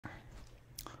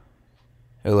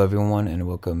Hello everyone and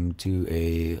welcome to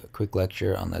a quick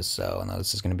lecture on the cell. Now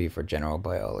this is going to be for general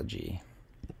biology.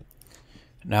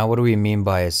 Now what do we mean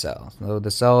by a cell? So the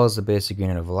cell is the basic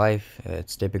unit of life.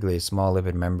 It's typically a small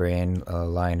lipid membrane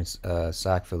lined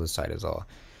sac filled with cytosol.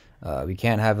 We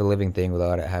can't have a living thing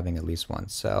without it having at least one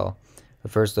cell. The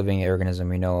first living organism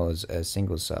we know is a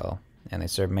single cell, and they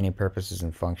serve many purposes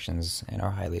and functions and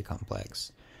are highly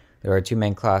complex. There are two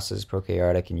main classes,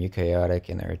 prokaryotic and eukaryotic,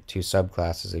 and there are two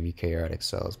subclasses of eukaryotic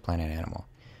cells, plant and animal.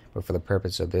 But for the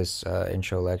purpose of this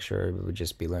intro lecture, we would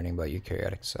just be learning about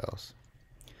eukaryotic cells.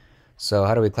 So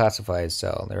how do we classify a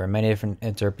cell? There are many different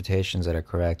interpretations that are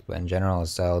correct, but in general, a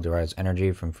cell derives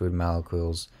energy from food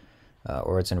molecules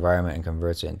or its environment and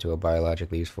converts it into a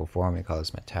biologically useful form. We call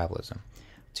this metabolism.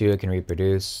 2, it can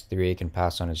reproduce. 3, it can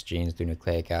pass on its genes through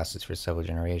nucleic acids for several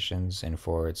generations. And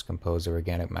 4, it's composed of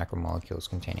organic macromolecules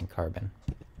containing carbon.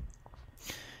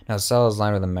 Now, a cell is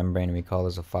lined with a membrane, and we call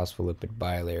this a phospholipid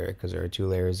bilayer because there are two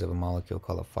layers of a molecule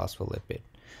called a phospholipid.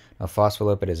 Now, a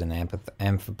phospholipid is an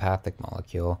amphipathic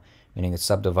molecule, meaning it's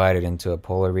subdivided into a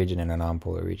polar region and a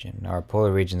nonpolar region. Now, our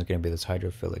polar region is going to be this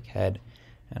hydrophilic head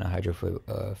and a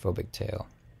hydrophobic tail.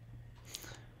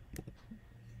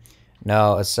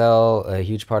 Now, a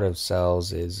huge part of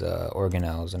cells is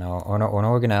organelles. And an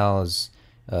organelle is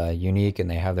unique, and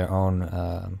they have their own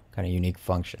kind of unique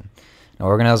function. Now,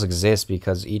 organelles exist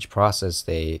because each process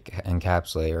they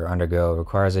encapsulate or undergo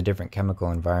requires a different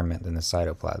chemical environment than the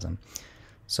cytoplasm.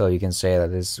 So you can say that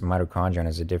this mitochondrion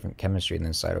has a different chemistry than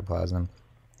the cytoplasm.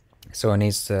 So it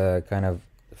needs to kind of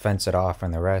fence it off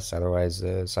from the rest, otherwise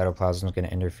the cytoplasm is going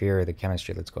to interfere with the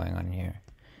chemistry that's going on here.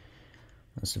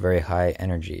 It's very high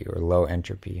energy or low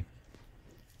entropy,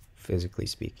 physically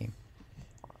speaking.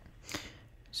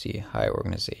 See, high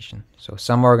organization. So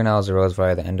some organelles arose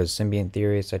via the endosymbiont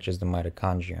theory, such as the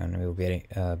mitochondrion, and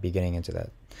we'll be getting into that.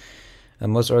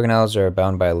 Most organelles are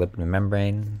bound by a lipid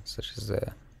membrane, such as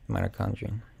the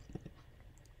mitochondrion.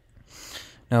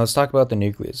 Now let's talk about the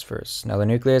nucleus first. Now the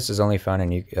nucleus is only found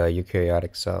in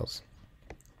eukaryotic cells.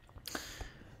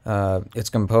 It's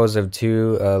composed of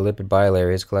two lipid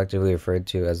bilayers, collectively referred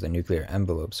to as the nuclear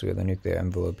envelope. So we have the nuclear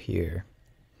envelope here.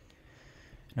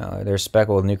 Now, they're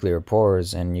speckled nuclear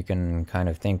pores, and you can kind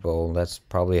of think, well, that's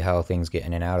probably how things get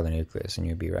in and out of the nucleus, and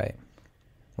you'd be right.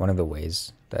 One of the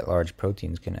ways that large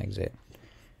proteins can exit,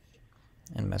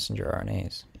 and messenger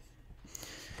RNAs.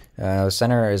 The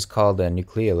center is called the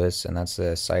nucleolus, and that's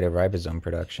the site of ribosome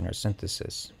production or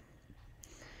synthesis.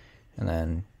 And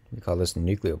then we call this the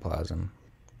nucleoplasm.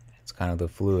 It's kind of the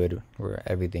fluid where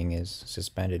everything is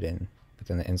suspended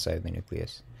within the inside of the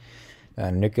nucleus.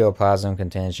 Nucleoplasm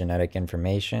contains genetic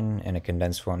information in a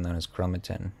condensed form known as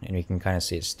chromatin, and you can kind of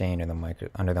see it stained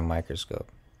under the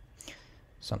microscope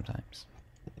sometimes.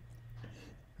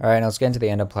 Alright, now let's get into the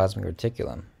endoplasmic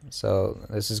reticulum. So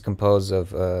this is composed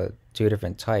of two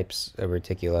different types of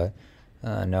reticula,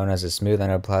 known as a smooth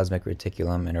endoplasmic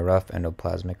reticulum and a rough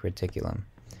endoplasmic reticulum.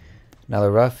 Now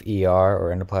the rough ER,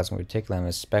 or endoplasmic reticulum,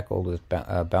 is speckled with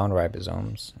bound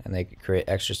ribosomes, and they create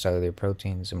extracellular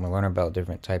proteins, and we'll learn about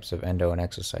different types of endo and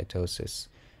exocytosis,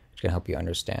 which can help you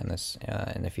understand this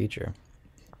in the future.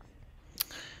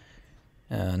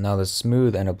 Now the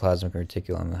smooth endoplasmic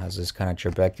reticulum has this kind of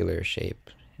trabecular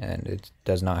shape, and it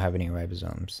does not have any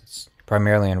ribosomes. It's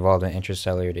primarily involved in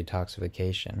intracellular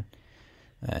detoxification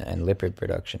and lipid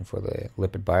production for the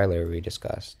lipid bilayer we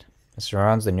discussed. It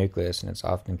surrounds the nucleus, and it's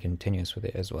often continuous with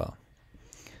it as well.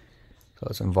 So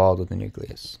it's involved with the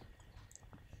nucleus.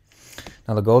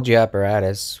 Now the Golgi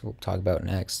apparatus, we'll talk about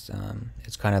next.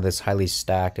 It's kind of this highly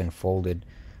stacked and folded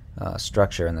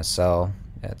structure in the cell.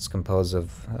 It's composed of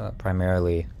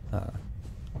primarily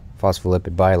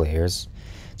phospholipid bilayers.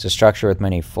 It's a structure with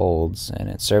many folds, and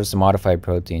it serves to modify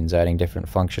proteins, adding different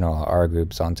functional R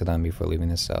groups onto them before leaving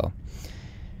the cell.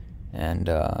 And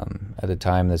at the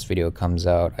time this video comes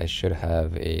out, I should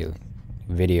have a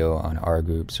video on R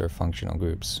groups or functional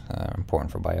groups, important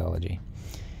for biology.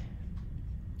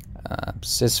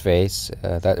 Cisphase,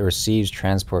 that receives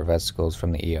transport vesicles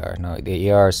from the ER. Now,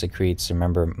 the ER secretes,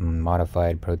 remember,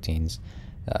 modified proteins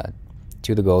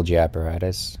to the Golgi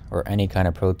apparatus, or any kind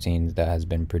of protein that has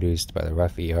been produced by the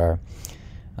rough ER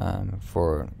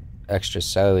for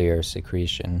extracellular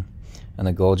secretion. And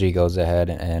the Golgi goes ahead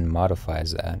and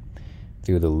modifies that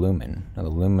through the lumen. Now, the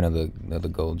lumen of the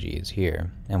Golgi is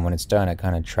here, and when it's done, it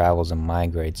kind of travels and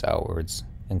migrates outwards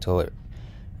until it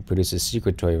produces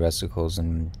secretory vesicles,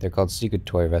 and they're called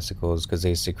secretory vesicles because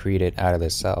they secrete it out of the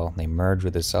cell. They merge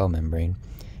with the cell membrane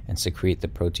and secrete the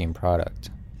protein product.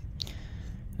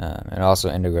 It also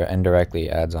indirectly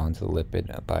adds on to the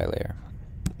lipid bilayer.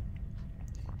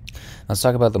 Let's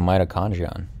talk about the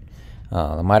mitochondrion.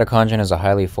 The mitochondrion is a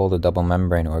highly folded double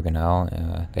membrane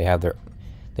organelle. They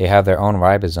have their own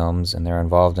ribosomes, and they're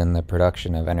involved in the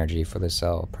production of energy for the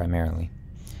cell primarily.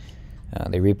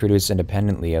 They reproduce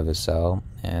independently of the cell,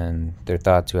 and they're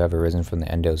thought to have arisen from the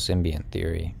endosymbiont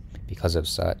theory because of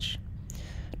such.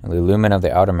 Now, the lumen of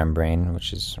the outer membrane,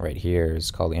 which is right here,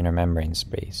 is called the intermembrane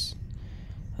space.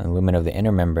 And the lumen of the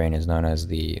inner membrane is known as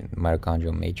the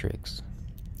mitochondrial matrix.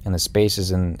 And the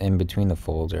spaces in between the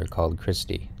folds are called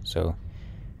cristae. So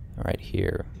right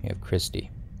here you have cristae.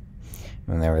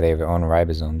 And they have their own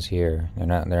ribosomes here.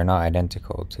 They're not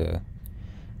identical to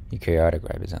eukaryotic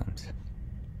ribosomes.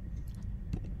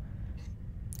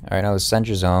 All right, now the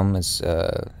centrosome is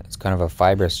it's kind of a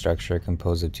fibrous structure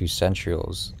composed of two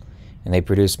centrioles, and they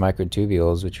produce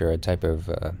microtubules, which are a type of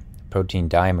protein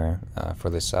dimer for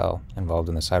the cell involved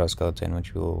in the cytoskeleton,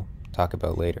 which we'll talk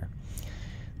about later.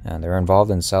 They're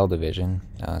involved in cell division,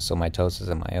 so mitosis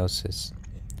and meiosis.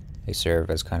 They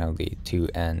serve as kind of the two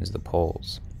ends, the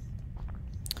poles.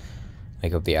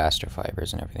 Make up the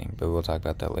astrofibers and everything, but we'll talk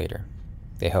about that later.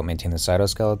 They help maintain the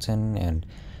cytoskeleton, and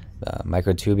the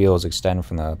microtubules extend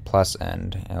from the plus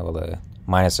end, while the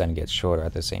minus end gets shorter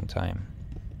at the same time.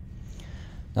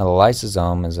 Now the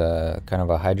lysosome is a kind of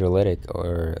a hydrolytic,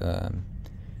 or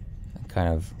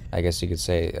kind of, I guess you could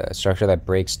say, a structure that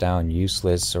breaks down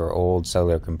useless or old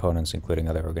cellular components, including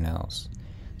other organelles.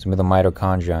 So when the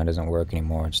mitochondrion doesn't work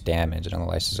anymore, it's damaged, and the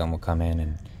lysosome will come in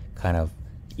and kind of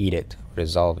eat it, or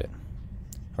dissolve it,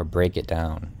 or break it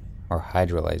down, or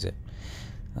hydrolyze it.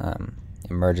 It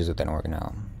merges with an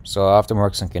organelle. So it often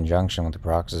works in conjunction with the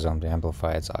peroxisome to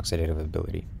amplify its oxidative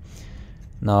ability.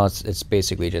 No, it's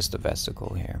basically just a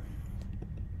vesicle here.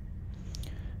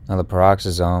 Now the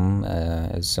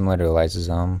peroxisome is similar to a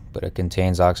lysosome, but it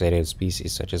contains oxidative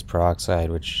species such as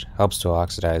peroxide, which helps to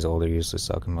oxidize older useless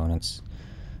cell components,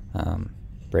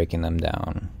 breaking them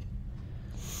down.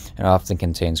 It often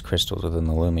contains crystals within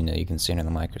the lumen that you can see under the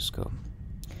microscope.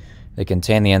 They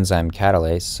contain the enzyme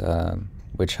catalase,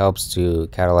 which helps to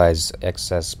catalyze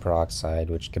excess peroxide,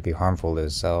 which can be harmful to the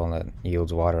cell, that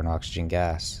yields water and oxygen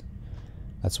gas.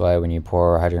 That's why when you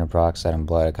pour hydrogen peroxide in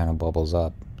blood, it kind of bubbles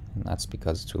up. And that's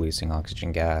because it's releasing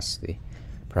oxygen gas, the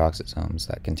peroxisomes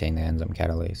that contain the enzyme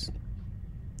catalase.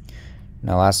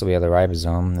 Now lastly, we have the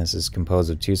ribosome. This is composed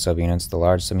of two subunits, the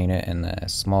large subunit and the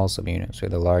small subunit. So we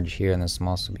have the large here and the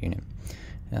small subunit.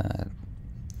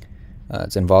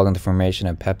 It's involved in the formation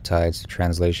of peptides, the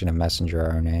translation of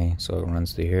messenger RNA, so it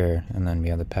runs through here, and then we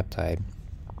have the peptide.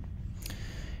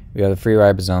 We have the free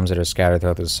ribosomes that are scattered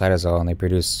throughout the cytosol, and they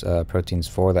produce proteins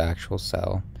for the actual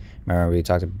cell. Remember, we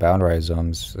talked about bound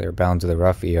ribosomes. They're bound to the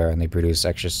rough ER, and they produce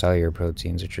extracellular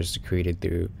proteins, which are secreted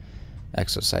through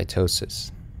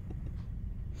exocytosis.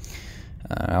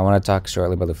 I want to talk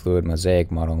shortly about the fluid mosaic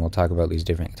model, and we'll talk about these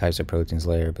different types of proteins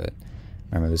later, but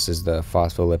remember, this is the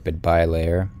phospholipid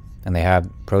bilayer, and they have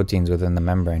proteins within the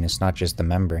membrane. It's not just the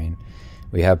membrane.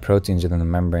 We have proteins within the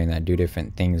membrane that do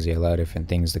different things. They allow different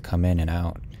things to come in and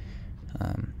out.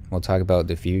 We'll talk about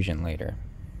diffusion later,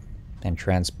 and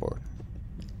transport.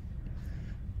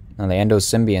 Now the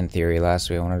endosymbiont theory,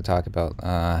 lastly, I wanted to talk about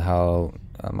how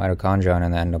mitochondrion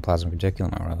and the endoplasmic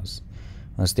reticulum arose.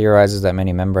 This theorizes that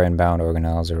many membrane-bound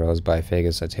organelles arose by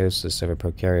phagocytosis of a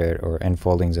prokaryote, or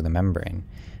enfoldings of the membrane.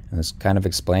 And this kind of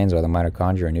explains why the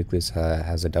mitochondrial nucleus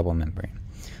has a double membrane.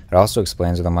 It also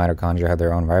explains why the mitochondria have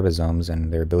their own ribosomes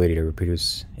and their ability to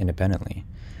reproduce independently.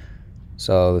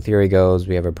 So the theory goes,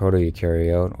 we have a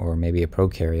protoeukaryote, or maybe a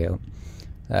prokaryote,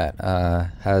 that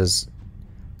has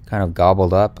kind of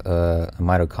gobbled up a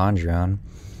mitochondrion,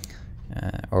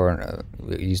 or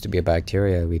it used to be a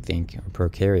bacteria, we think, a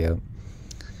prokaryote,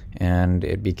 and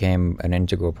it became an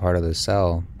integral part of the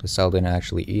cell. The cell didn't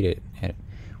actually eat it.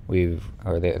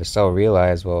 The cell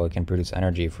realized, well, it can produce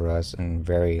energy for us in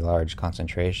very large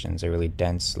concentrations, a really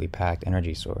densely packed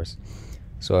energy source.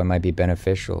 So it might be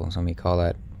beneficial. So we call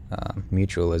that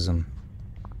mutualism.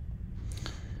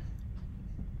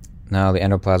 Now the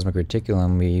endoplasmic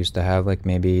reticulum, we used to have like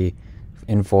maybe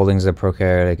enfoldings of the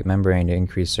prokaryotic membrane to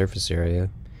increase surface area,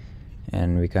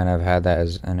 and we kind of had that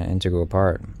as an integral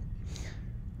part.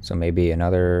 So maybe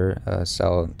another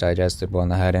cell digested one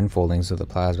that had enfoldings of the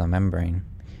plasma membrane,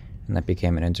 and that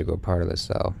became an integral part of the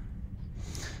cell.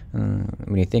 And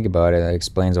when you think about it, that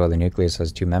explains why the nucleus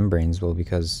has two membranes. Well,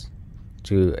 because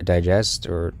to digest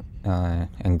or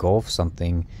engulf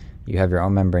something, you have your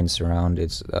own membrane surround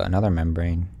it's another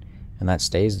membrane, and that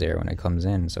stays there when it comes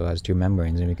in. So it has two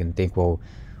membranes, and we can think, well,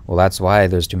 that's why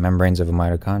there's two membranes of a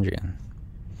mitochondrion.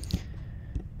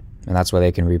 And that's why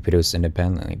they can reproduce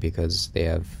independently, because they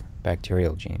have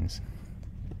bacterial genes,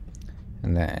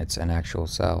 and that it's an actual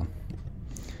cell.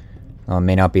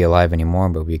 may not be alive anymore,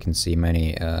 but we can see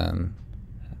many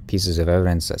pieces of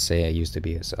evidence that say it used to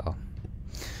be a cell.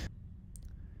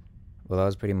 Well, that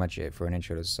was pretty much it for an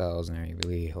intro to cells, and I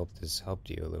really hope this helped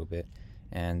you a little bit.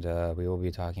 And we will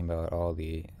be talking about all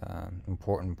the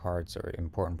important parts or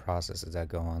important processes that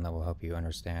go on that will help you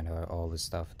understand how all this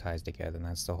stuff ties together. And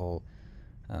that's the whole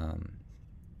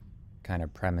kind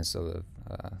of premise of the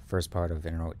first part of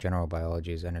general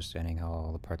biology, is understanding how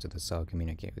all the parts of the cell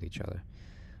communicate with each other.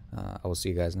 I will see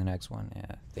you guys in the next one.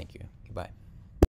 Thank you. Goodbye.